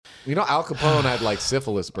You know, Al Capone had like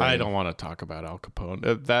syphilis brain. I don't want to talk about Al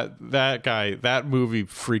Capone. That guy, that movie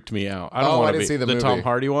freaked me out. I don't I want to didn't see the movie. Tom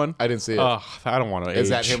Hardy one. I didn't see it. Ugh, I don't want to. Is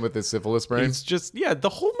that him with his syphilis brain? He's just the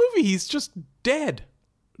whole movie. He's just dead.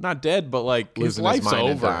 Not dead, but like his life's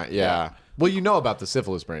over. Yeah. Well, you know about the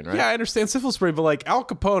syphilis brain, right? Yeah, I understand syphilis brain, but like Al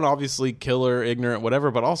Capone, obviously killer, ignorant, whatever,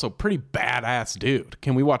 but also pretty badass dude.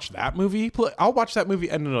 Can we watch that movie? I'll watch that movie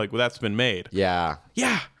and like, well, that's been made. Yeah.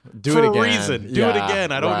 Yeah. Do for it a again. reason. Do it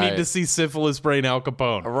again. I don't need to see syphilis brain Al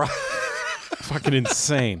Capone. Right. Fucking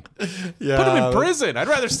insane. Yeah. Put him in prison. I'd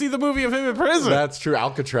rather see the movie of him in prison. That's true.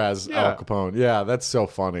 Alcatraz, Al Capone. Yeah, that's so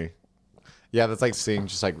funny. Yeah, that's like seeing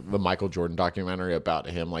just like the Michael Jordan documentary about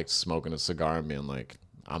him like smoking a cigar and being like,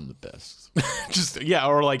 I'm the best.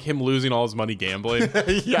 Or like him losing all his money gambling.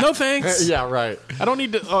 No thanks. Yeah, right. I don't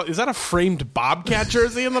need to. Oh, is that a framed Bobcat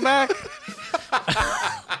jersey in the back?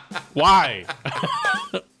 Why?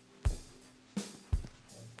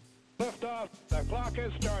 Lift off. The clock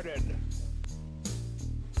has started.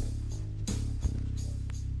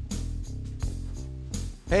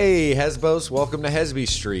 Hey, Hesbos, welcome to Hesby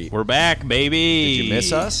Street. We're back, baby. Did you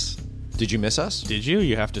miss us? Did you miss us? Did you?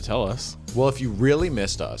 You have to tell us. Well, if you really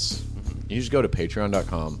missed us, you just go to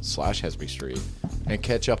patreon.com/Hesby Street and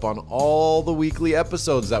catch up on all the weekly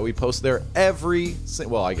episodes that we post there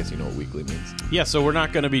well, I guess you know what weekly means. Yeah, so we're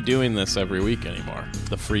not going to be doing this every week anymore.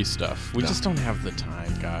 The free stuff. We just don't have the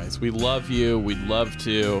time, guys. We love you. We'd love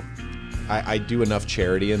to. I do enough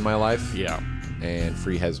charity in my life. Yeah. And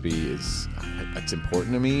free Hesby it's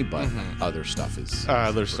important to me, but other stuff is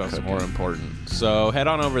other stuff's more important. So head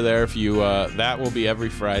on over there if you that will be every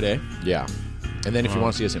Friday. Yeah. And then if you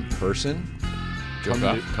want to see us in person,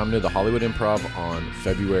 come to the Hollywood Improv on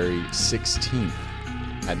February 16th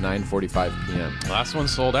at 9:45 p.m. Last one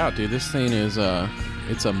sold out, dude. This thing is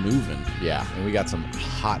it's a moving. Yeah, and we got some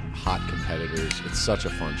hot competitors. It's such a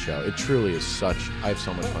fun show. It truly is I have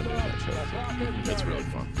so much fun doing that show. It's really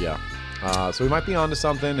fun. Yeah. So we might be onto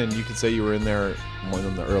something, and you could say you were in there more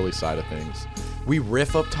than the early side of things. We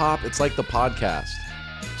riff up top. It's like the podcast.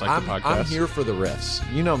 It's like the podcast. I'm here for the riffs.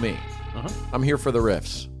 You know me. I'm here for the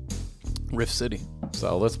riffs. Riff City.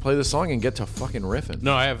 So let's play the song and get to fucking riffing.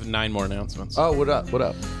 No, I have 9 more announcements. Oh, what up? What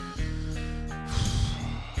up?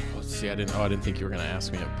 Let's see. I didn't think you were gonna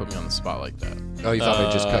ask me to put me on the spot like that. Oh, you thought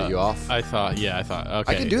I'd just cut you off? I thought. Okay.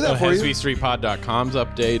 I can do that for you. HesbyStreetPod.com's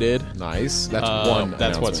updated. Nice. That's one.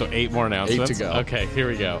 That's what. So 8 more announcements. 8 to go. Okay, here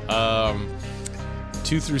we go.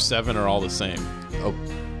 2 through 7 are all the same. Oh,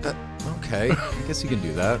 okay. I guess you can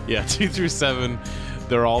do that. Yeah, 2 through 7,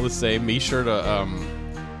 they're all the same. Be sure to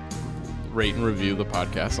rate and review the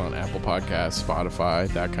podcast on Apple Podcasts, Spotify,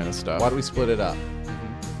 that kind of stuff. Why do we split it up?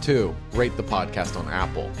 2, rate the podcast on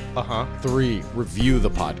Apple. 3, review the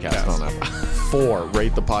podcast on Apple. 4,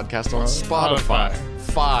 rate the podcast on Spotify.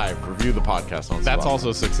 5, review the podcast on Spotify. That's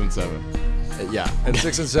also 6 and 7. Yeah, and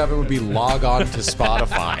 6 and 7 would be log on to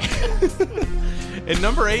Spotify. And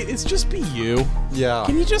number 8 is just be you. Yeah.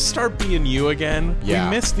 Can you just start being you again? Yeah.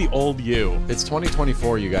 We miss the old you. It's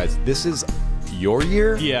 2024, you guys. This is your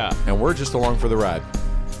year. Yeah. And we're just along for the ride.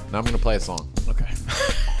 Now I'm going to play a song. Okay.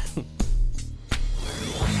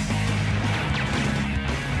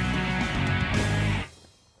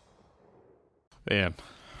 Man.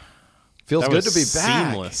 Feels That good was to be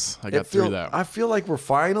back. seamless. I got through that. I feel like we're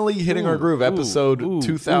finally hitting our groove. Episode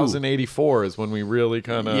 2084 is when we really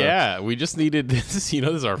kind of... Yeah, we just needed this. You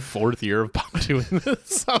know, this is our 4th year of doing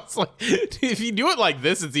this. So it's like, if you do it like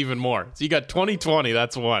this, it's even more. So you got 2020,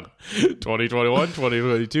 that's 1. 2021,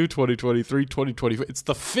 2022, 2023, 2024. It's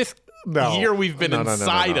the 5th year we've been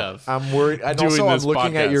inside of. I'm worried. And doing also, I'm this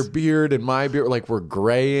looking at podcast. your beard and my beard. Like, we're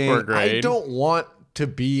graying. We're graying. I don't want to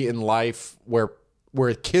be in life where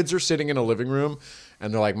kids are sitting in a living room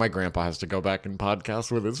and they're like, my grandpa has to go back and podcast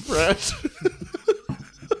with his friends.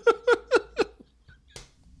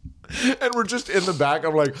 And we're just in the back.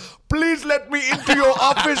 I'm like, please let me into your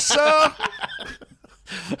office, sir.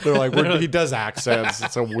 They're like, he does accents.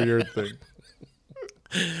 It's a weird thing.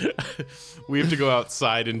 We have to go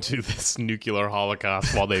outside into this nuclear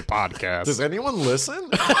holocaust while they podcast. Does anyone listen?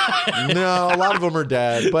 No, a lot of them are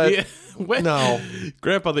dead, but Yeah. no.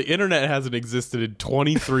 Grandpa, the internet hasn't existed in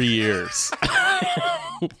 23 years.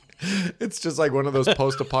 It's just like one of those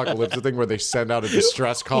post-apocalyptic thing where they send out a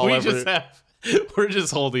distress call. We're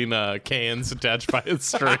just holding cans attached by a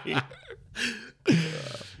string.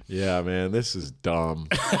 Yeah, man, this is dumb.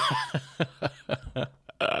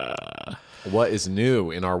 What is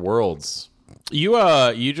new in our worlds? You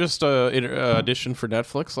just auditioned for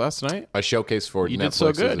Netflix last night. I showcased for You Netflix. did so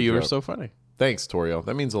as good. a You were joke. so funny. Thanks, Torio.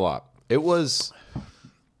 That means a lot. It was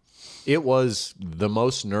the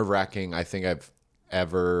most nerve-wracking I think I've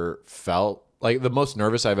ever felt. Like the most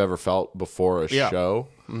nervous I've ever felt before a show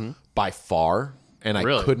by far. And I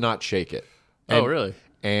could not shake it. Oh, really?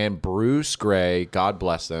 And Bruce Gray, God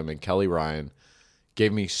bless them, and Kelly Ryan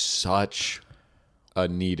gave me such a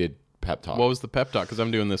needed pep talk. What was the pep talk? Because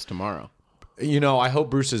I'm doing this tomorrow. You know, I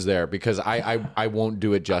hope Bruce is there because I won't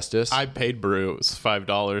do it justice. I paid Bruce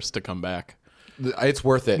 $5 to come back. It's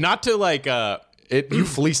worth it. Not to like You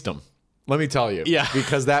fleeced him. Let me tell you. Yeah.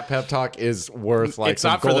 Because that pep talk is worth like it's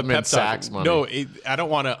some not for the Goldman pep Sachs talk. money. No, I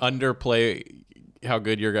don't want to underplay how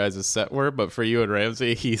good your guys' set were, but for you and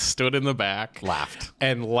Ramsey, he stood in the back, laughed,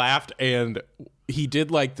 and he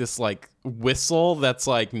did like this like whistle that's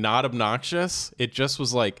like not obnoxious. It just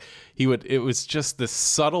was like it was just this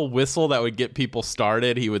subtle whistle that would get people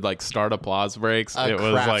started. He would like start applause breaks. A It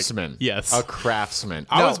was craftsman. like, yes, A craftsman.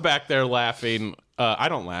 I was back there laughing. I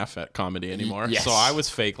don't laugh at comedy anymore, Yes. so I was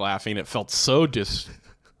fake laughing. It felt so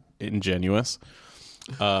disingenuous.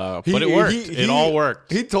 But it worked. It all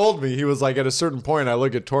worked. He told me, he was like, at a certain point, I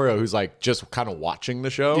look at Torio, who's like just kind of watching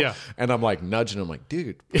the show. Yeah. And I'm like nudging him, like,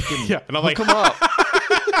 dude, Yeah, and I'm like, come up.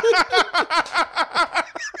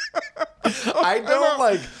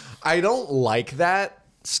 I don't like that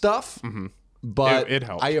stuff. But It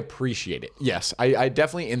helped. I appreciate it. Yes, I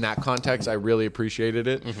definitely, in that context, I really appreciated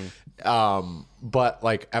it. But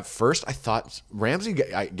like at first, I thought Ramsey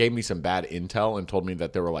gave me some bad intel and told me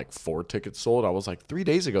that there were like 4 tickets sold. I was like, 3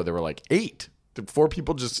 days ago there were like 8. Did 4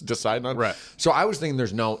 people just decide on? Right. So I was thinking,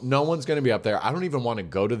 there's no one's going to be up there. I don't even want to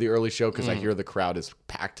go to the early show because I hear the crowd is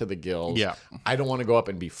packed to the gills. Yeah. I don't want to go up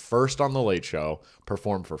and be first on the late show,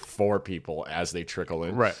 perform for 4 people as they trickle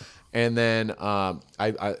in. Right. And then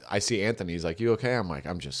I see Anthony. He's like, "You okay?" I'm like,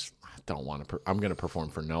 I don't want to. I'm going to perform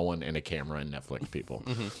for no one and a camera and Netflix people.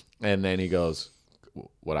 And then he goes,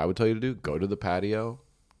 "What I would tell you to do: go to the patio,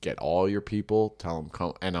 get all your people, tell them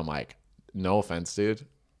come." And I'm like, "No offense, dude,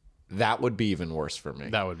 that would be even worse for me.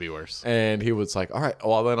 that would be worse. And he was like, "All right,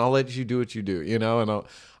 well then I'll let you do what you do," you know. And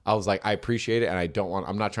I was like, I appreciate it, and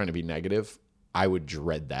I'm not trying to be negative. I would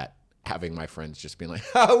dread that, having my friends just being like,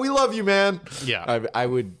 "Oh, we love you, man." Yeah.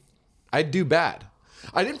 I'd do bad.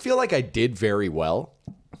 I didn't feel like I did very well.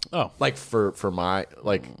 Oh, Like for my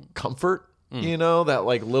like comfort, you know, that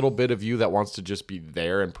like little bit of you that wants to just be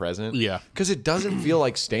there and present. Yeah. Because it doesn't feel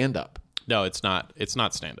like stand up. no, it's not. It's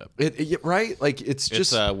not stand up. Right? Like it's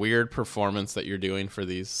just It's a weird performance that you're doing for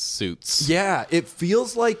these suits. yeah. It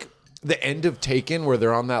feels like the end of Taken, where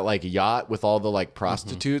they're on that like yacht with all the like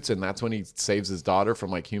prostitutes, and that's when he saves his daughter from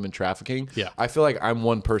like human trafficking. Yeah. I feel like I'm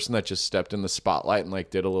one person that just stepped in the spotlight and like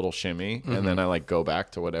did a little shimmy, and then I like go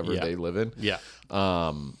back to whatever Yeah. they live in. Yeah,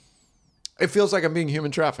 It feels like I'm being human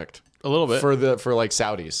trafficked a little bit. for like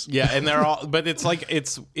Saudis. Yeah, and they're all, but it's like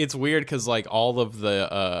it's weird because like all of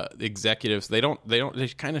the executives, they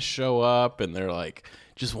kind of show up and they're like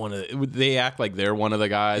just they act like they're one of the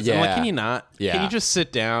guys. Yeah. I'm like, can you not? Yeah. Can you just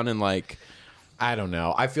sit down and like? I don't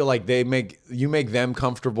know. I feel like you make them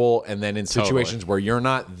comfortable, and then in situations where you're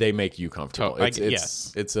not, they make you comfortable.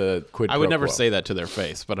 Yes. It's a quid pro I would never quo. say that to their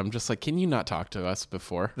face, but I'm just like, can you not talk to us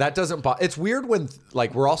before? That doesn't bother. It's weird when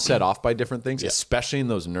like we're all set off by different things, especially in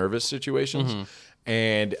those nervous situations.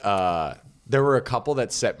 And there were a couple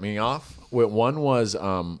that set me off. One was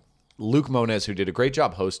Luke Moniz, who did a great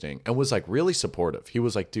job hosting and was like really supportive. He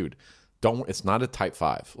was like, "Dude, it's not a type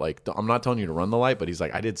 5. Like, I'm not telling you to run the light," but he's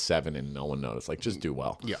like, "I did 7 and no one noticed. Like, just do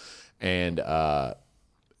well." Yeah. And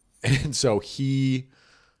so he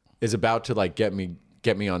is about to like get me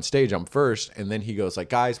on stage. I'm first, and then he goes like,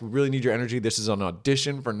 "Guys, we really need your energy. This is an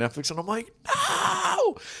audition for Netflix." And I'm like,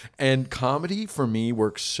 "No!" And comedy for me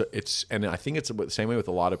works. And I think it's the same way with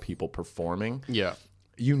a lot of people performing. Yeah.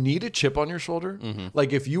 You need a chip on your shoulder.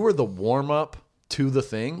 Like if you were the warm up to the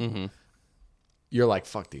thing, you're like,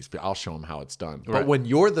 "Fuck these, I'll show them how it's done." But when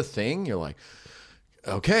you're the thing, you're like,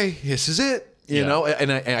 "Okay, this is it." You know,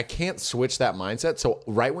 and I can't switch that mindset. So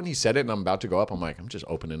right when he said it and I'm about to go up, I'm like, I'm just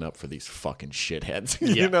opening up for these fucking shitheads.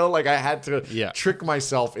 You know, like I had to trick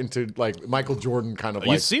myself into like Michael Jordan kind of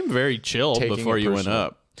like. You seem very chill before you went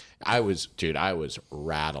up. I was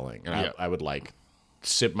rattling. And I would like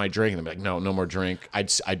sip my drink and then be like, no more drink. I'd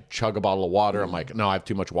chug a bottle of water. I'm like, no, I have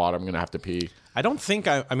too much water. I'm going to have to pee. I don't think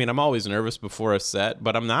I mean, I'm always nervous before a set,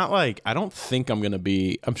 but I'm not like, I don't think I'm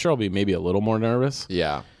sure I'll be maybe a little more nervous.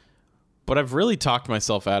 Yeah. But I've really talked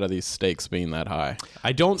myself out of these stakes being that high.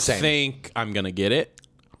 I don't think I'm going to get it.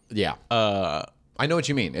 Yeah. I know what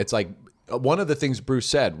you mean. It's like one of the things Bruce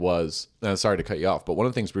said was, sorry to cut you off, but one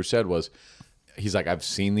of the things Bruce said was, he's like, I've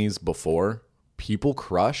seen these before. People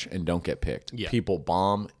crush and don't get picked. Yeah. People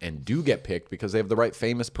bomb and do get picked because they have the right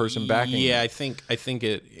famous person backing. Yeah, I think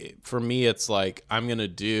it for me, it's like I'm gonna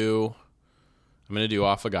I'm going to do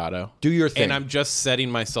Affogato. Do your thing. And I'm just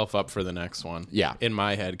setting myself up for the next one. Yeah. In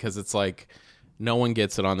my head, because it's like no one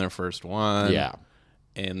gets it on their first one. Yeah.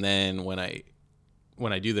 And then when I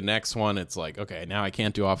do the next one, it's like, okay, now I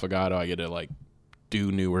can't do Affogato. I get to like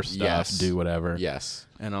do newer stuff, do whatever. Yes.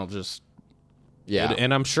 And I'll just... Yeah.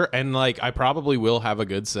 And I'm sure, and like, I probably will have a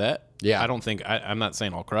good set. Yeah. I don't think, I'm not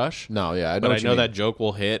saying I'll crush. No, yeah. But I know that joke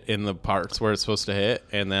will hit in the parts where it's supposed to hit,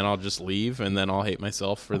 and then I'll just leave, and then I'll hate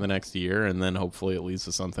myself for the next year, and then hopefully it leads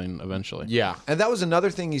to something eventually. Yeah. And that was another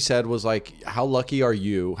thing he said was like, how lucky are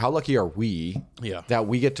you? How lucky are we that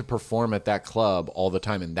we get to perform at that club all the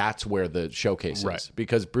time? And that's where the showcase is. Right.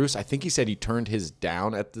 Because Bruce, I think he said he turned his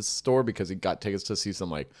down at the store because he got tickets to see some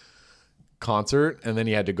like concert, and then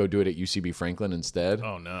he had to go do it at UCB Franklin instead.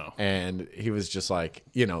 Oh no. And he was just like,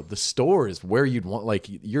 the store is where you'd want, like,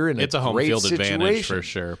 you're in It's a home great field advantage situation. for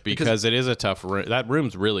sure, because it is a tough room. That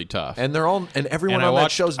room's really tough. And everyone And on that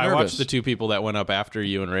show's nervous. I watched the two people that went up after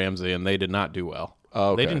you and Ramsey, and they did not do well.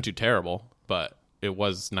 Oh, okay. They didn't do terrible, but it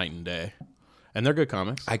was night and day. And they're good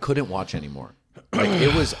comics. I couldn't watch anymore. Like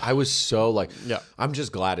I was so like, I'm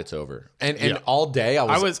just glad it's over. And all day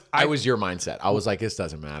I was your mindset. I was like, this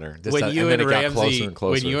doesn't matter. When you and got closer and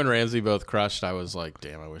closer. When you and Ramsey both crushed, I was like,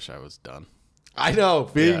 damn, I wish I was done. I know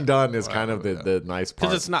being done is kind of the nice part.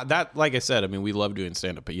 Because it's not that, like I said, I mean, we love doing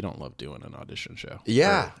stand up, but you don't love doing an audition show.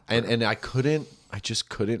 Yeah. And I just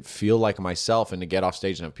couldn't feel like myself, and to get off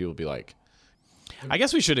stage and have people be like, I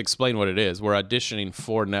guess we should explain what it is. We're auditioning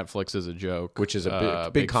for Netflix as a Joke, which is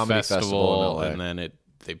a big comedy festival in LA. And then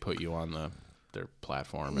they put you on their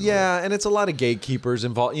platform. And it's a lot of gatekeepers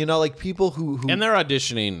involved. Like people who and they're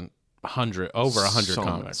auditioning over 100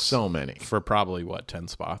 comics, so many for probably 10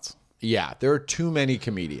 spots. Yeah, there are too many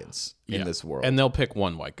comedians in this world, and they'll pick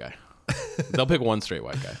one white guy. They'll pick one straight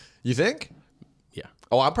white guy. You think? Yeah.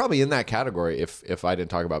 Oh, I'm probably in that category if I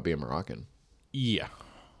didn't talk about being Moroccan. Yeah.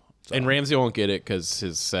 So. And Ramsey won't get it because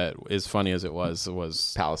his set, as funny as it was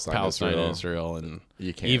Palestine and Israel. And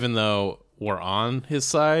even though we're on his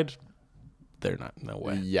side, they're not. No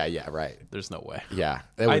way. Yeah, right. There's no way. Yeah.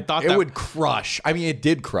 It would crush. I mean, it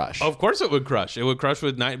did crush. Of course it would crush. It would crush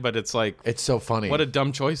with night, but it's like... It's so funny. What a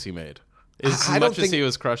dumb choice he made. As much as he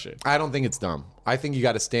was crushing. I don't think it's dumb. I think you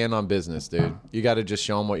got to stand on business, dude. You got to just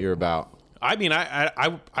show him what you're about. I mean,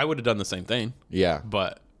 I would have done the same thing. Yeah.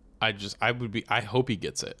 But I hope he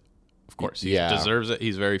gets it. Of course, he deserves it.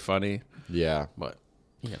 He's very funny. Yeah, but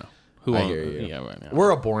I hear you. Yeah, right now. We're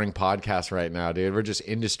a boring podcast right now, dude. We're just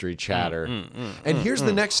industry chatter. And here's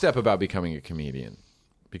the next step about becoming a comedian,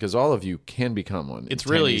 because all of you can become one. It's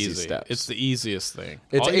really easy. Steps. It's the easiest thing.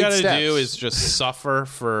 It's all you got to steps. do is just suffer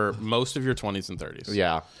for most of your 20s and 30s.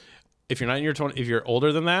 Yeah. If you're not in your 20s, if you're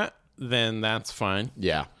older than that, then that's fine.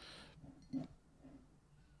 Yeah.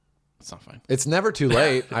 It's not fine. It's never too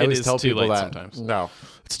late. I always tell people that. Sometimes. No,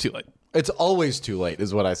 it's too late. It's always too late,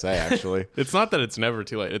 is what I say. Actually, it's not that it's never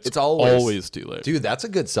too late. It's always too late, dude. That's a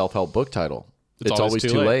good self-help book title. It's always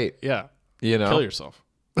too late. Yeah, kill yourself.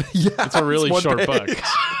 Yeah, it's a really short book.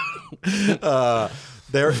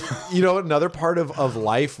 There, another part of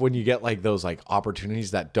life when you get like those like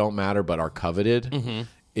opportunities that don't matter but are coveted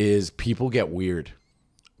is people get weird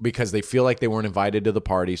because they feel like they weren't invited to the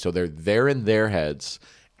party, so they're there in their heads.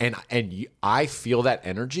 And I feel that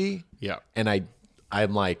energy. Yeah. And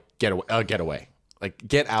I'm like, get away. Like,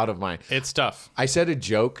 get out of my... It's tough. I said a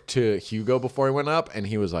joke to Hugo before he went up, and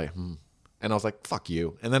he was like, And I was like, fuck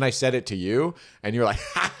you. And then I said it to you, and you're like,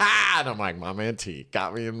 ha ha. And I'm like, my man T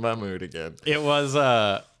got me in my mood again. It was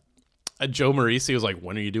Joe Marisi was like,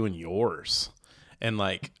 when are you doing yours? And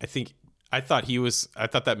like, I thought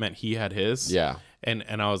that meant he had his. Yeah. And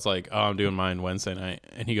I was like, oh, I'm doing mine Wednesday night.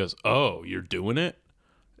 And he goes, oh, you're doing it?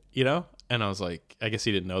 And I was like, I guess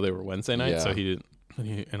he didn't know they were Wednesday night, so he didn't.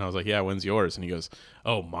 And I was like, yeah, when's yours? And he goes,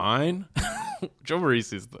 oh, mine? Joe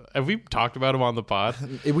Marisi's have we talked about him on the pod?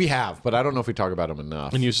 We have, but I don't know if we talk about him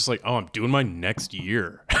enough. And he was just like, oh, I'm doing mine next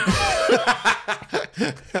year.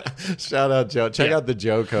 Shout out Joe. Check out the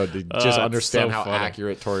Joe code to just understand how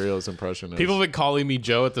accurate Torio's impression is. People have been calling me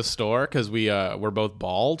Joe at the store because we're both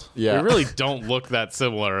bald. Yeah. We really don't look that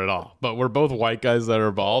similar at all, but we're both white guys that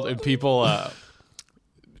are bald, and people...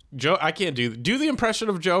 Joe, I can't do the impression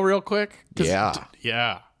of Joe real quick.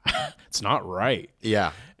 Yeah. It's not right.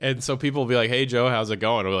 Yeah. And so people will be like, hey, Joe, how's it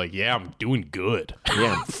going? I'll be like, yeah, I'm doing good.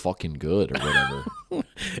 Yeah, I'm fucking good or whatever.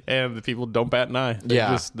 And the people don't bat an eye.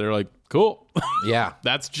 They're like, cool. Yeah.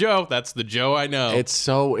 That's Joe. That's the Joe I know.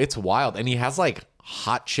 It's wild. And he has like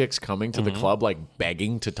hot chicks coming to the club, like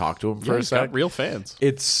begging to talk to him for a sec. He's got real fans.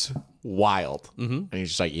 It's wild. And he's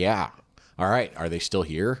just like, yeah. All right. Are they still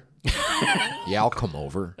here? Yeah, I'll come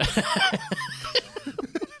over.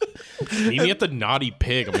 Meet me at the Naughty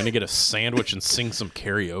Pig. I'm going to get a sandwich and sing some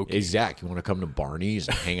karaoke. Hey, Zach, you want to come to Barney's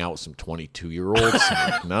and hang out with some 22-year-olds?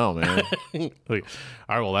 Like, no, man. Like,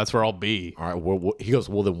 all right, well, that's where I'll be. All right. Well, he goes,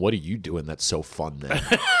 well, then what are you doing that's so fun then?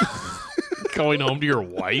 Going home to your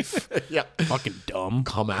wife? Yeah. Fucking dumb.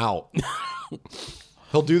 Come out.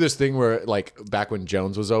 He'll do this thing where, like, back when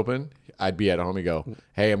Jones was open, I'd be at home. He'd go,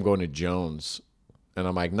 hey, I'm going to Jones. And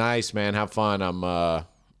I'm like, nice, man. Have fun. I'm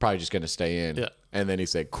probably just going to stay in. Yeah. And then he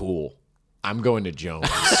said, cool. I'm going to Jones.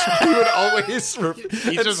 He would always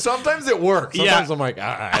and sometimes it works. Sometimes I'm like, all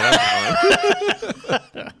right, that's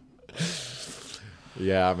fine.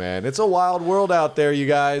 Yeah, man. It's a wild world out there, you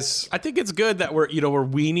guys. I think it's good that we're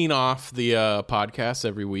weaning off the podcast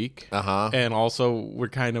every week. Uh-huh. And also we're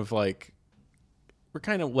kind of letting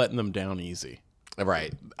them down easy.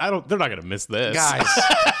 Right. They're not going to miss this. Guys,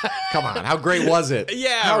 come on. How great was it?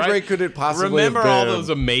 Yeah. How right? great could it possibly Remember have been? all those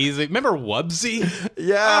amazing... Remember Wubsy?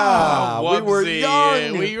 Yeah. Oh, we were Wubsy.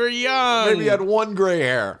 young. We were young. Maybe you had one gray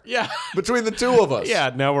hair. Yeah. Between the two of us.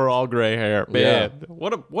 Yeah, now we're all gray hair. Man, Yeah.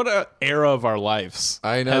 what a era of our lives.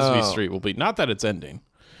 I know. Hesby Street will be. Not that it's ending.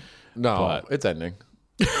 No, But- it's ending.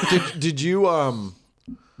 Did you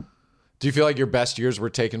do you feel like your best years were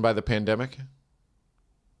taken by the pandemic?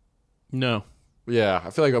 No. Yeah, I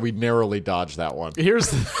feel like we narrowly dodged that one. Here's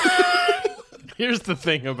the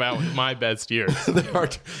thing about my best years.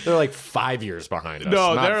 They're like 5 years behind us.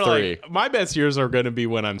 No, not they're 3. like my best years are going to be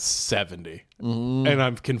when I'm 70, and I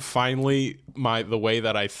can finally the way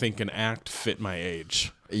that I think and act fit my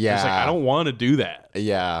age. Yeah. It's like I don't want to do that.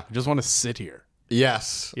 Yeah. I just want to sit here.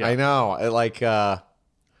 Yes. Yeah. I know.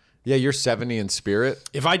 Yeah, you're 70 in spirit.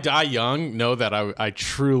 If I die young, know that I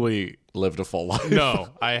truly Lived a full life. no.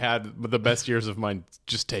 I had the best years of mine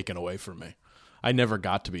just taken away from me. I never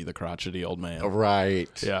got to be the crotchety old man. Right.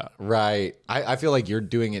 Yeah. Right. I feel like you're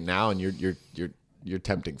doing it now, and you're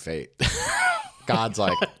tempting fate. God's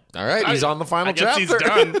like, all right, he's on the final I guess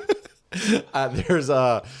chapter. he's done. There's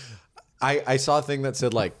I saw a thing that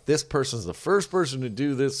said like this person's the first person to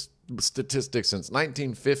do this statistic since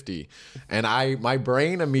 1950, and my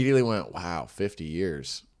brain immediately went, wow, 50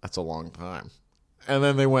 years. That's a long time. And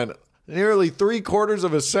then they went nearly 3/4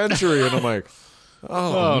 of a century, and I'm like,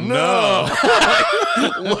 oh no.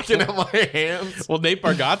 Looking at my hands. Well, Nate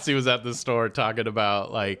Bargatze was at the store talking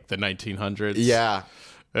about like the 1900s. Yeah.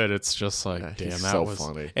 And it's just like, damn, he's that so was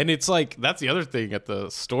funny. And it's like, that's the other thing at the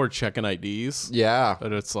store checking IDs. Yeah.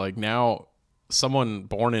 And it's like now someone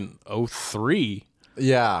born in 03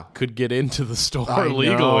 Yeah. could get into the store I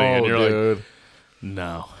legally. know, And you're dude. like,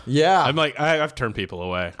 no. Yeah. I'm like, I've turned people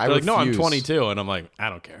away. I They're like, no, I'm refuse. 22. And I'm like, I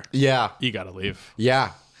don't care. Yeah. You got to leave.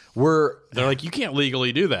 Yeah. They're like, you can't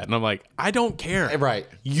legally do that. And I'm like, I don't care. Right.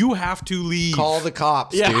 You have to leave. Call the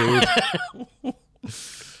cops, Yeah. dude.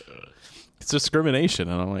 It's discrimination.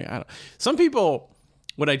 And I'm like, some people,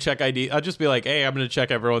 when I check ID, I'll just be like, hey, I'm going to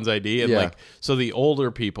check everyone's ID. And Yeah. like, so the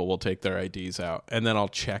older people will take their IDs out and then I'll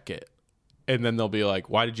check it. And then they'll be like,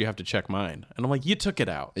 why did you have to check mine? And I'm like, you took it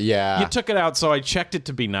out. Yeah. You took it out, so I checked it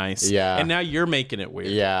to be nice. Yeah. And now you're making it weird.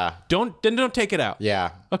 Yeah. Don't take it out. Yeah.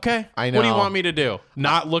 Okay. I What do you know. want me to do?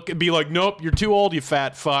 Not look and be like, nope, you're too old, you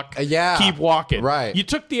fat fuck. Yeah. Keep walking. Right. You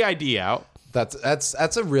took the ID out.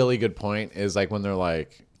 That's a really good point, is like when they're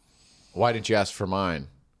like, why didn't you ask for mine?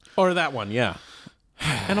 Or that one, yeah.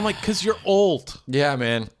 And I'm like, because you're old. Yeah,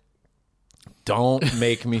 man. Don't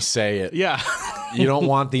make me say it. Yeah. You don't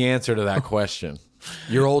want the answer to that question.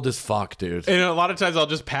 You're old as fuck, dude. And a lot of times I'll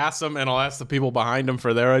just pass them and I'll ask the people behind them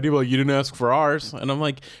for their ID. Well, you didn't ask for ours. And I'm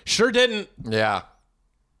like, sure didn't. Yeah.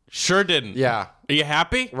 Sure didn't. Yeah. Are you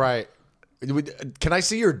happy? Right. Can I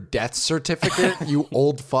see your death certificate, you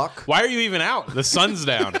old fuck? Why are you even out? The sun's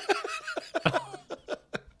down.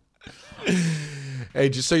 Hey,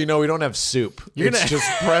 just so you know, we don't have soup. It's just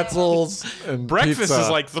pretzels and Breakfast pizza. is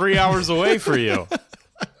like 3 hours away for you.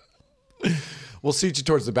 We'll seat you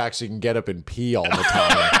towards the back so you can get up and pee all the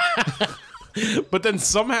time. But then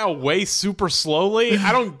somehow way super slowly.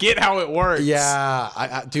 I don't get how it works.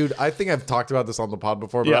 Yeah, dude, I think I've talked about this on the pod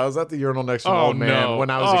before, but Yeah. I was at the urinal next to an Oh, old man no. when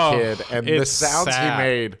I was Oh, a kid, and the it's sounds sad. he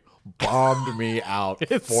made bombed me out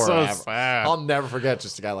It's so forever. sad. I'll never forget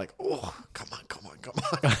just a guy like, oh, come on.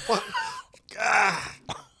 Ah,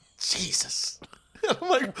 Jesus. I'm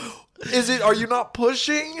like, are you not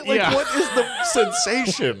pushing? Like, Yeah. what is the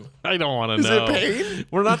sensation? I don't want to Is know. it pain?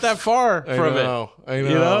 We're not that far from I know. it. You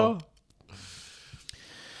know?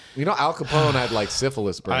 You know, Al Capone had like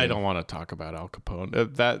syphilis brain. I don't want to talk about Al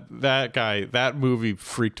Capone. That guy, that movie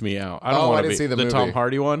freaked me out. I don't Oh, want I to didn't see the movie. Tom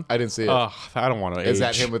Hardy one. I didn't see it. Ugh, I don't want to. Is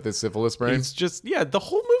that him with his syphilis brain? He's just the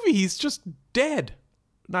whole movie. He's just dead.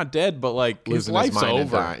 Not dead, but like his Losing life's mind and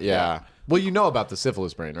over. dying. Yeah. Well, you know about the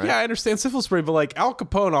syphilis brain, right? Yeah, I understand syphilis brain, but like Al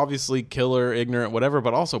Capone, obviously killer, ignorant, whatever,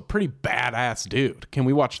 but also pretty badass dude. Can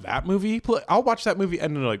we watch that movie? I'll watch that movie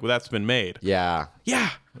and like, well, that's been made. Yeah. Yeah.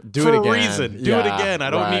 Do for it a again. reason. Do it again. I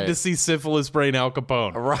don't need to see syphilis brain Al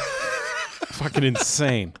Capone. Right. Fucking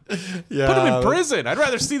insane. Yeah. Put him in prison. I'd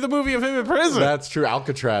rather see the movie of him in prison. That's true.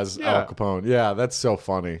 Alcatraz, Yeah. Al Capone. Yeah, that's so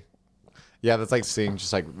funny. Yeah, that's like seeing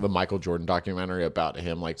just like the Michael Jordan documentary about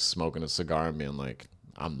him like smoking a cigar and being like,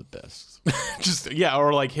 I'm the best.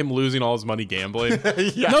 Or like him losing all his money gambling.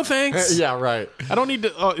 Yeah. No thanks. Yeah, right. I don't need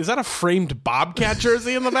to. Oh, is that a framed Bobcat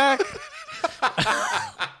jersey in the back?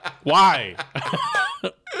 Why?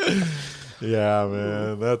 Yeah,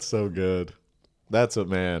 man. That's so good. That's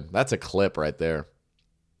a clip right there.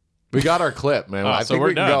 We got our clip, man. I so think we're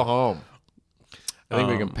we can done. go home. I think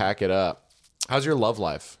we can pack it up. How's your love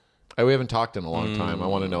life? We haven't talked in a long time. I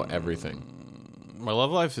want to know everything. My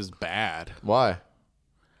love life is bad. Why?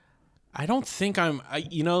 I don't think I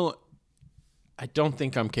don't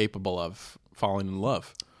think I'm capable of falling in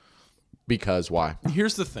love. Because why?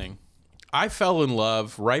 Here's the thing. I fell in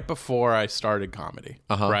love right before I started comedy,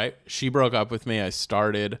 right? She broke up with me. I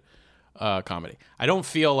started comedy. I don't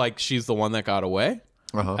feel like she's the one that got away.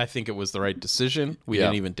 I think it was the right decision. We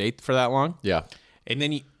didn't even date for that long. Yeah.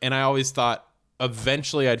 And I always thought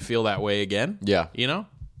eventually I'd feel that way again. Yeah. You know?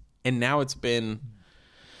 And now it's been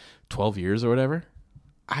 12 years or whatever.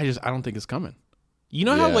 I don't think it's coming. You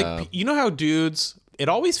know how dudes, it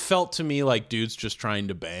always felt to me like dudes just trying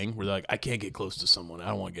to bang where they're like, I can't get close to someone. I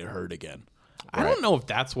don't want to get hurt again. I don't know if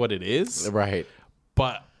that's what it is. Right.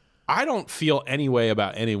 But I don't feel any way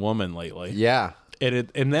about any woman lately. Yeah.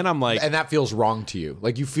 And then I'm like, And that feels wrong to you.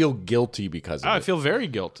 Like you feel guilty because of I it. feel very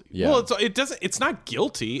guilty. Yeah. Well, it's not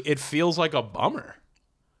guilty. It feels like a bummer.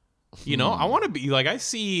 You know, I want to be like, I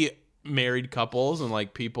see married couples and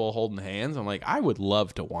like people holding hands. I'm like, I would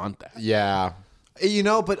love to want that. Yeah. You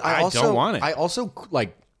know, but I also don't want it. I also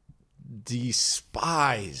like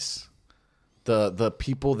despise the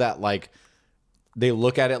people that like they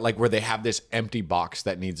look at it like where they have this empty box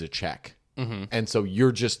that needs a check. And so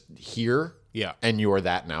you're just here. Yeah. And you are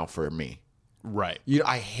that now for me. Right.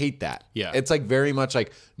 I hate that. Yeah. It's like very much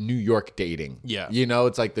like New York dating. Yeah. You know,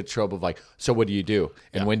 it's like the trope of like, so what do you do?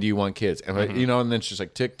 And when do you want kids? And you know, and then it's just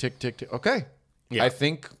like tick, tick, tick, tick. Okay. Yeah. I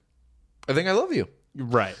think I love you.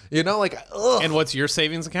 Right. You know, like, ugh. And what's your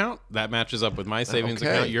savings account? That matches up with my savings Okay.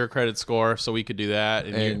 account, your credit score, so we could do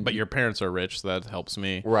that. But your parents are rich, so that helps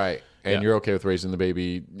me. Right. And you're okay with raising the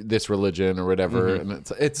baby, this religion or whatever. And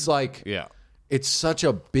it's like, Yeah. it's such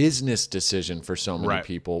a business decision for so many Right.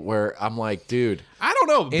 people where I'm like, dude, I don't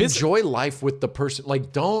know. enjoy life with the person.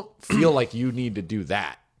 Like, don't feel like you need to do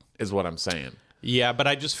that, is what I'm saying. Yeah, but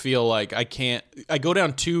I just feel like I can't. I go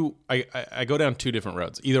down two. I go down two different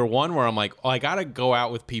roads. Either one where I'm like, oh, I got to go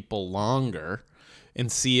out with people longer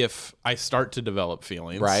and see if I start to develop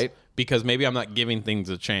feelings, Right. Because maybe I'm not giving things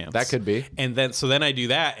a chance. That could be. And then I do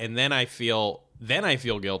that, and then I feel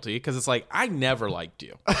guilty because it's like I never liked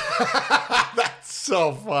you.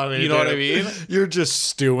 So funny. You know what I mean? You're just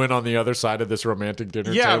stewing on the other side of this romantic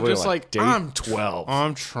dinner Yeah, table. I'm just You're like date I'm 12.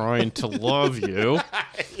 I'm trying to love you.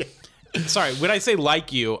 Sorry, when I say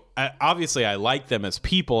like you, obviously I like them as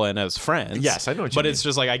people and as friends. Yes, I know what you But mean. it's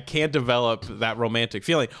just like I can't develop that romantic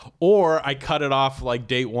feeling. Or I cut it off like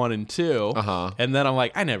date 1 and 2. And then I'm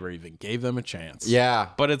like, I never even gave them a chance. Yeah.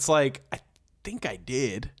 But it's like, I think I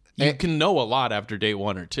did. You can know a lot after date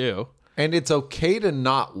 1 or 2. And it's okay to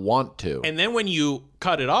not want to. And then when you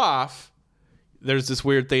cut it off, there's this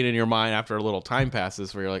weird thing in your mind after a little time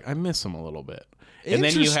passes where you're like, I miss them a little bit. And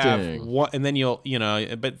then you have Interesting. one, and then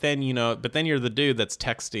but then you're the dude that's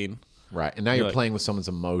texting. Right. And now you're like- playing with someone's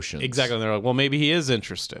emotions. Exactly. And they're like, well, maybe he is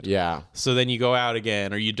interested. Yeah. So then you go out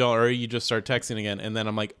again, or you don't, or you just start texting again. And then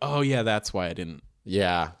I'm like, oh yeah, that's why I didn't.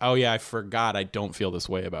 Yeah. Oh yeah, I forgot. I don't feel this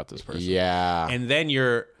way about this person. Yeah. And then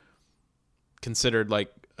you're considered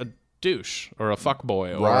like a douche or a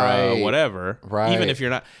fuckboy or Right. a whatever. Right. Even if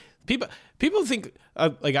you're not. People think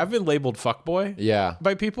like I've been labeled fuckboy. Yeah.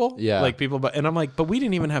 By people. Yeah. Like people, and I'm like, but we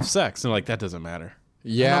didn't even have sex. And they're like, that doesn't matter.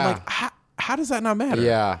 Yeah. And I'm like, how does that not matter?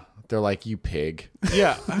 Yeah. They're like, you pig.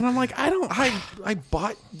 Yeah. And I'm like, I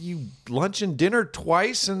bought you lunch and dinner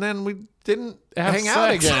twice and then we didn't have hang out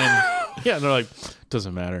sex. again. Yeah. And they're like,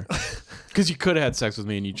 doesn't matter. Because you could have had sex with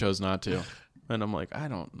me and you chose not to. And I'm like, I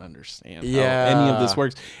don't understand how any of this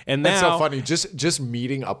works. And That's now, so funny. Just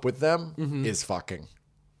meeting up with them is fucking.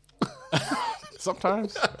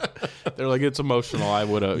 sometimes they're like, it's emotional. I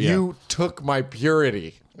would have. Yeah. You took my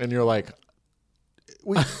purity, and you're like,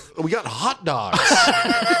 we got hot dogs.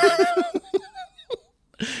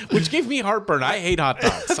 which gave me heartburn. I hate hot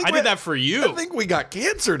dogs. I did that for you. I think we got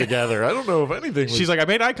cancer together. I don't know if anything was... She's like, I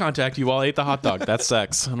made eye contact. You all ate the hot dog. That's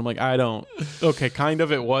sex. And I'm like, I don't. Okay, kind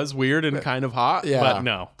of. It was weird and kind of hot, but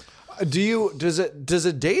no. Does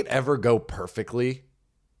a date ever go perfectly?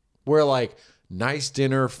 Where like nice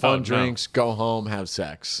dinner, fun drinks, go home, have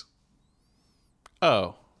sex.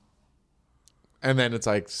 Oh. And then it's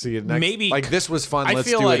like, see you next. Maybe like this was fun. Let's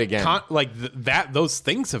feel do like it again. Those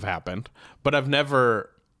things have happened, but I've never.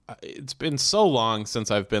 It's been so long since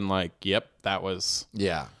I've been like, yep, that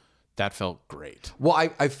felt great. Well,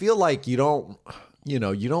 I feel like you don't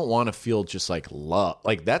want to feel just like love.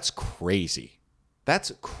 Like that's crazy.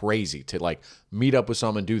 That's crazy to like meet up with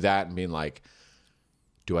someone, do that, and being like,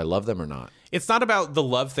 do I love them or not? It's not about the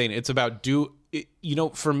love thing. It's about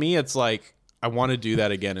for me, it's like I want to do that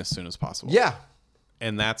again as soon as possible. Yeah.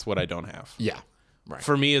 And that's what I don't have. Yeah. Right.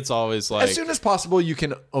 For me, it's always like... As soon as possible, you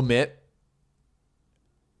can omit.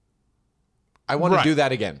 I want to do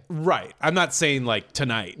that again. Right. I'm not saying like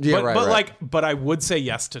tonight. Yeah, but I would say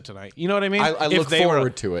yes to tonight. You know what I mean? I look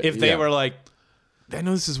forward to it. If they were like, I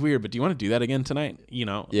know this is weird, but do you want to do that again tonight?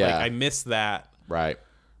 Yeah. Like I miss that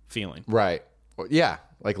feeling. Right. Yeah.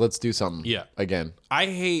 Like let's do something again. I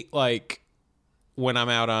hate like when I'm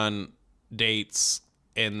out on dates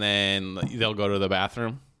and then they'll go to the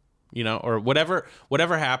bathroom, or whatever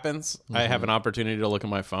happens. Mm-hmm. I have an opportunity to look at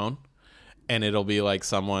my phone, and it'll be like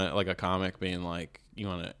someone, like a comic, being like, "You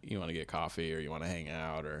want to get coffee, or you want to hang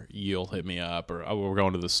out, or you'll hit me up, or we're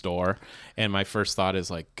going to the store." And my first thought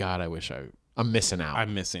is like, "God, I wish I'm missing out.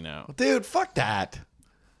 I'm missing out, dude. Fuck that.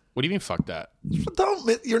 What do you mean, fuck that?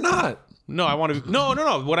 You're not." No, I want to.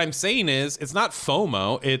 No. What I'm saying is, it's not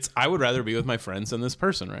FOMO. It's I would rather be with my friends than this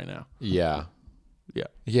person right now. Yeah. Yeah.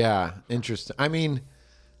 Yeah. Interesting. I mean,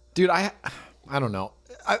 dude, I don't know.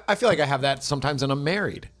 I feel like I have that sometimes when I'm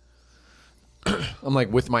married. I'm like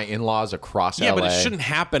with my in-laws across LA. Yeah, but it shouldn't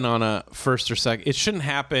happen on a first or second. It shouldn't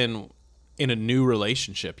happen in a new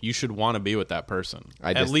relationship. You should want to be with that person.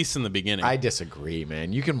 At least in the beginning. I disagree,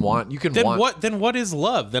 man. You can then want. Then what is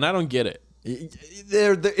love? Then I don't get it.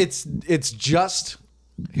 It's just.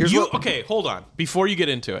 Okay, hold on. Before you get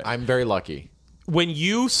into it. I'm very lucky. When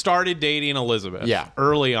you started dating Elizabeth,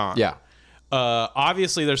 early on,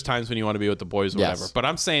 obviously there's times when you want to be with the boys or whatever, but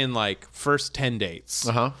I'm saying like first 10 dates,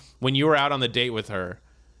 when you were out on the date with her,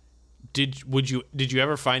 did you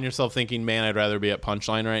ever find yourself thinking, man, I'd rather be at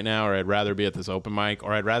Punchline right now, or I'd rather be at this open mic,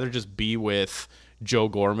 or I'd rather just be with Joe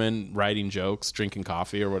Gorman writing jokes, drinking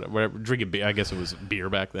coffee, or whatever, drinking beer? I guess it was beer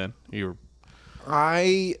back then.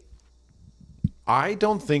 I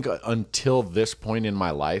don't think until this point in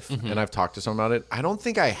my life, and I've talked to someone about it, I don't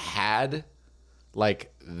think I had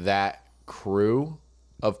like that crew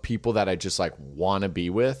of people that I just like want to be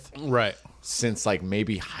with, right? Since like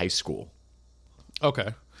maybe high school. Okay.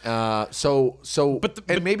 And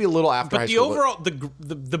maybe a little after high school. But the overall,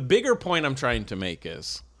 the bigger point I'm trying to make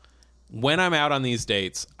is, when I'm out on these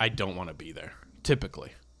dates, I don't want to be there.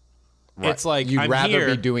 Typically. Right. It's like you'd rather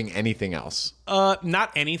be doing anything else.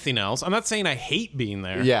 Not anything else. I'm not saying I hate being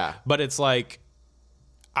there. Yeah. But it's like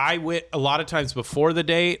a lot of times before the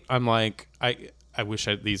date, I'm like, I wish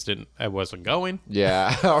I wasn't going.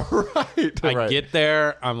 Yeah. Right. I get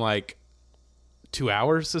there, I'm like, 2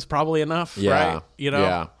 hours is probably enough. Yeah.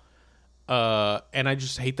 Right? Yeah. And I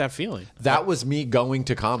just hate that feeling. That was me going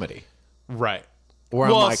to comedy. Right. Where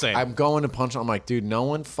I'm like, I'm going to punch. I'm like, dude, no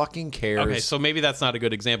one fucking cares. Okay, so maybe that's not a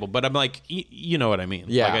good example, but I'm like, you know what I mean?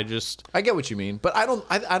 Yeah, like I get what you mean, but I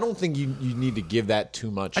don't think you need to give that too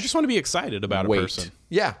much. I just want to be excited about a person.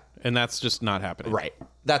 Yeah, and that's just not happening. Right.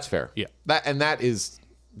 That's fair. Yeah.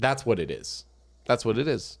 That's what it is. That's what it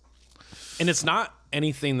is. And it's not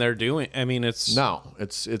anything they're doing. I mean, it's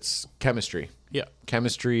chemistry. Yeah,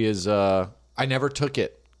 chemistry is. I never took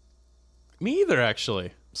it. Me either,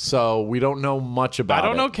 actually. So we don't know much about it. I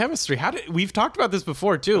don't know chemistry. We've talked about this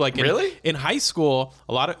before too. Like in high school,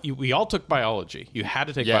 we all took biology. You had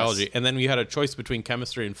to take biology, and then we had a choice between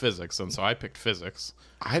chemistry and physics, and so I picked physics.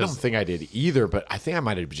 I don't think I did either, but I think I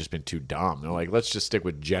might have just been too dumb. They're like, let's just stick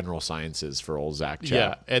with general sciences for old Zack.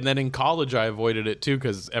 Yeah, and then in college I avoided it too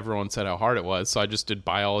because everyone said how hard it was. So I just did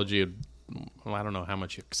biology. And I don't know how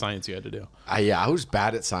much science you had to do. I was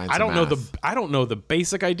bad at science. I don't know the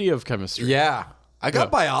basic idea of chemistry. Yeah. I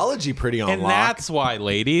got biology pretty on and lock. That's why,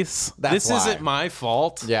 ladies. This isn't my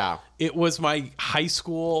fault. Yeah. It was my high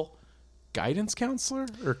school guidance counselor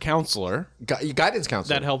or counselor. Guidance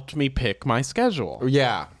counselor. That helped me pick my schedule.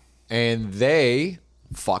 Yeah. And they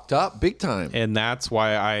fucked up big time. And that's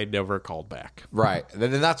why I never called back. Right. And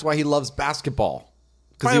then that's why he loves basketball.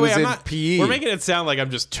 Because he was in PE. We're making it sound like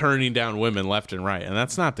I'm just turning down women left and right. And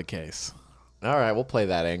that's not the case. All right, we'll play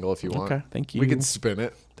that angle if you want. Okay, thank you. We can spin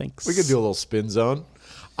it. Thanks. We could do a little spin zone.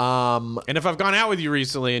 And if I've gone out with you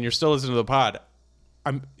recently and you're still listening to the pod,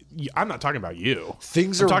 I'm not talking about you.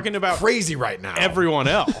 Things I'm are talking about crazy right now. everyone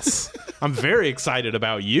else. I'm very excited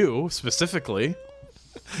about you specifically.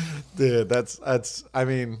 Dude, that's. I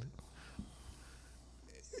mean,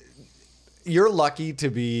 you're lucky to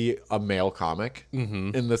be a male comic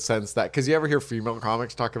in the sense that, because you ever hear female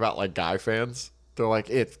comics talk about like guy fans? They're like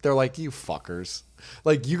you fuckers.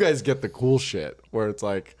 Like, you guys get the cool shit where it's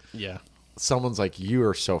like, Yeah. someone's like, you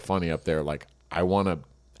are so funny up there. Like, I want to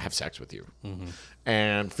have sex with you.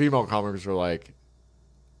 And female comics are like,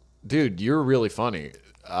 dude, you're really funny.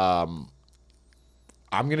 I'm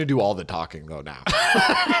going to do all the talking though now.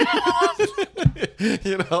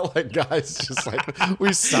 You know, like, guys just like,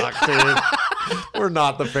 we suck, dude. We're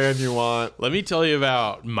not the fan you want. Let me tell you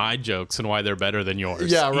about my jokes and why they're better than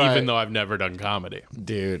yours. Yeah, right. Even though I've never done comedy.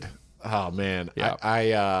 Dude. Oh, man. Yeah.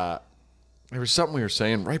 I there was something we were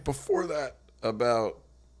saying right before that about,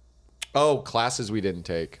 classes we didn't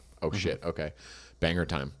take. Oh, shit. Okay. Banger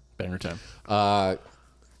time. Banger time.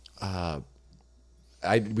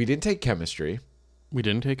 We didn't take chemistry. We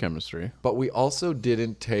didn't take chemistry. But we also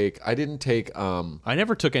didn't take, I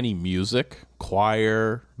never took any music,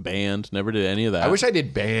 choir, band, never did any of that. I wish I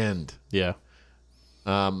did band. Yeah.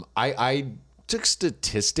 I took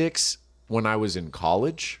statistics when I was in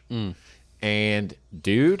college. And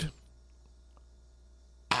dude,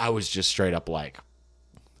 I was just straight up like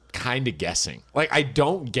kind of guessing. Like, I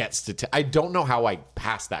don't get I don't know how I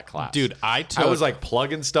passed that class. Dude, I was like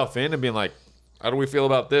plugging stuff in and being like, how do we feel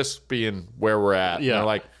about this being where we're at? Yeah. And they're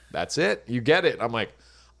like, that's it. You get it. I'm like,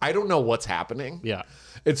 I don't know what's happening. Yeah.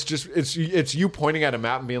 It's just, it's you pointing at a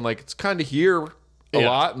map and being like, it's kind of here a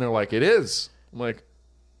lot. And they're like, it is. I'm like,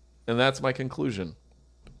 and that's my conclusion.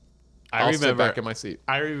 I'll sit back in my seat.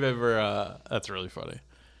 I remember, that's really funny.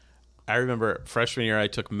 I remember freshman year I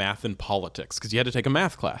took math and politics because you had to take a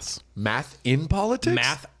math class. Math in politics?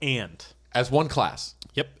 Math and. As one class.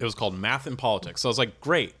 Yep, it was called math and politics. So I was like,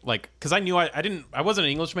 great, like, because I knew I wasn't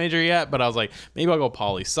an English major yet, but I was like, maybe I'll go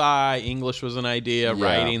poli-sci. English was an idea,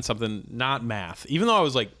 writing something, not math. Even though I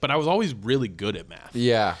was like, but I was always really good at math.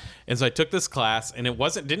 Yeah. And so I took this class, and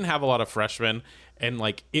didn't have a lot of freshmen, and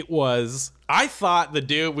like I thought the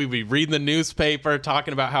dude we'd be reading the newspaper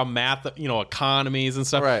talking about how math, economies and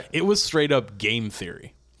stuff. Right. It was straight up game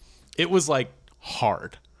theory. It was like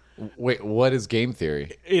hard. Wait, what is game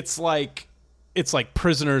theory? It's like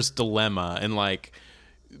Prisoner's Dilemma and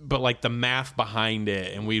but like the math behind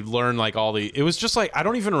it, and we learned like it was just like, I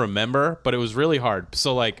don't even remember, but it was really hard.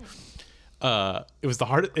 So like it was the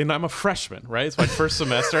hardest, and I'm a freshman, right? It's my first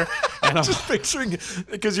semester, and I'm just picturing,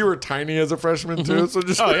 because you were tiny as a freshman too, so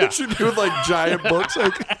just picturing you with like giant books,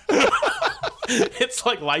 like it's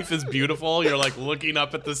like Life is Beautiful. You're like looking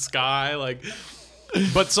up at the sky, like.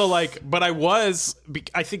 But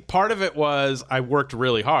I think part of it was I worked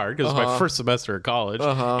really hard because it was my first semester of college,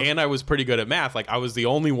 and I was pretty good at math. Like, I was the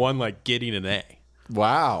only one like getting an A.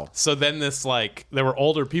 Wow. So then there were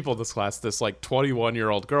older people in this class. This like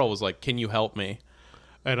 21-year-old girl was like, "Can you help me?"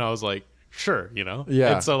 And I was like, "Sure,"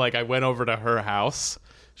 Yeah. And so like I went over to her house.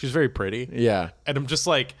 She was very pretty. Yeah. And I'm just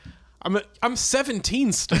like, I'm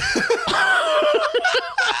 17 still.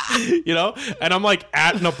 And I'm like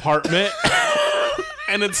at an apartment.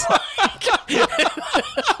 And it's like,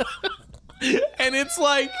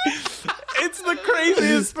 it's the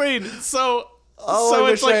craziest thing. So I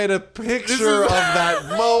wish I had a picture of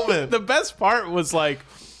that moment. The best part was like,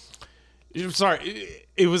 it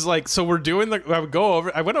was like, so we're doing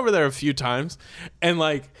I went over there a few times, and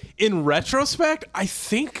like in retrospect, I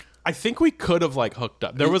think we could have like hooked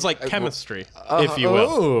up. There was like chemistry, if you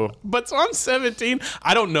will. But so I'm 17.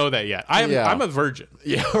 I don't know that yet. I'm a virgin.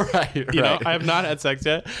 Yeah, right. I have not had sex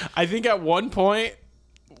yet. I think at one point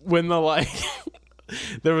when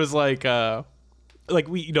there was like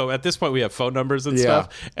we, at this point we have phone numbers and stuff.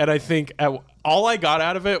 And I think all I got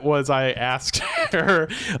out of it was I asked her,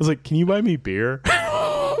 I was like, "Can you buy me beer?"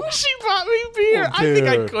 She bought me beer. Oh, I think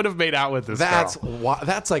I could have made out with this girl.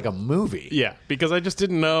 That's like a movie. Yeah, because I just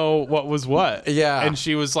didn't know what was what. Yeah. And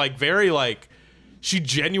she was like very like, she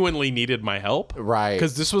genuinely needed my help. Right.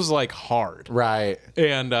 Because this was like hard. Right.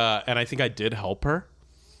 And I think I did help her.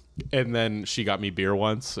 And then she got me beer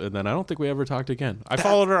once, and then I don't think we ever talked again. I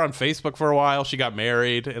followed her on Facebook for a while. She got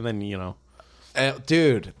married, and then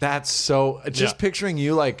dude, that's so. Just picturing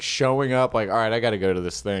you like showing up, like, all right, I got to go to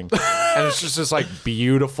this thing, and it's just this like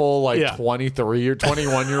beautiful, like 23 or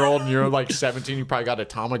 21-year-old, and you're like 17. You probably got a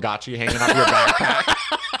Tamagotchi hanging off your backpack.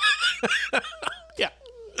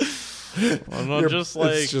 Well, no, just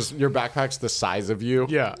like it's just your backpack's the size of you.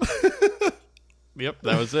 Yeah. Yep,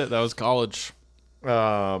 that was it. That was college.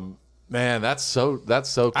 Man, that's so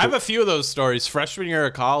cool. I have a few of those stories. Freshman year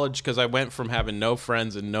of college, because I went from having no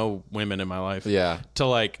friends and no women in my life, to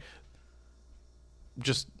like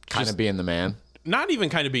just kind of being the man. Not even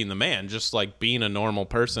kind of being the man, just like being a normal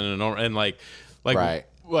person and like right.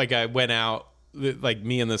 Like I went out. Like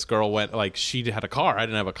me and this girl went. Like she had a car, I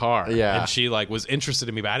didn't have a car. Yeah, and she like was interested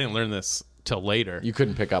in me, but I didn't learn this till later. You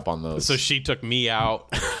couldn't pick up on those. So she took me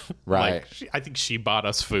out. Right. Like I think she bought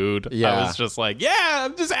us food. Yeah. I was just like, yeah,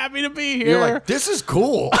 I'm just happy to be here. You're like, this is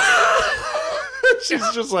cool. She's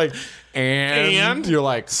just like, and you're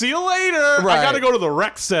like, see you later. Right. I gotta go to the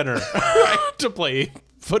rec center to play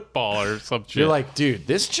football or some shit. You're like, dude,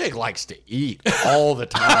 this chick likes to eat all the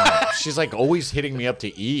time. She's like always hitting me up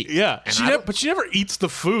to eat. Yeah, but she never eats the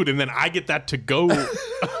food, and then I get that to go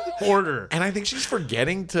order. And I think she's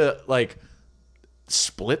forgetting to like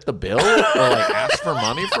split the bill or like ask for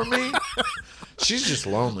money from me. She's just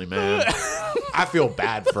lonely, man. I feel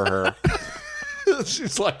bad for her.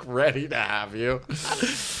 She's like ready to have you.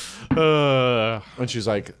 And she's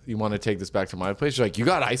like, you want to take this back to my place? She's like, you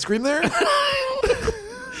got ice cream there?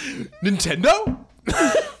 Nintendo?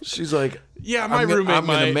 She's like, yeah, my roommate I'm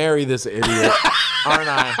going to marry this idiot, aren't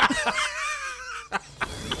I?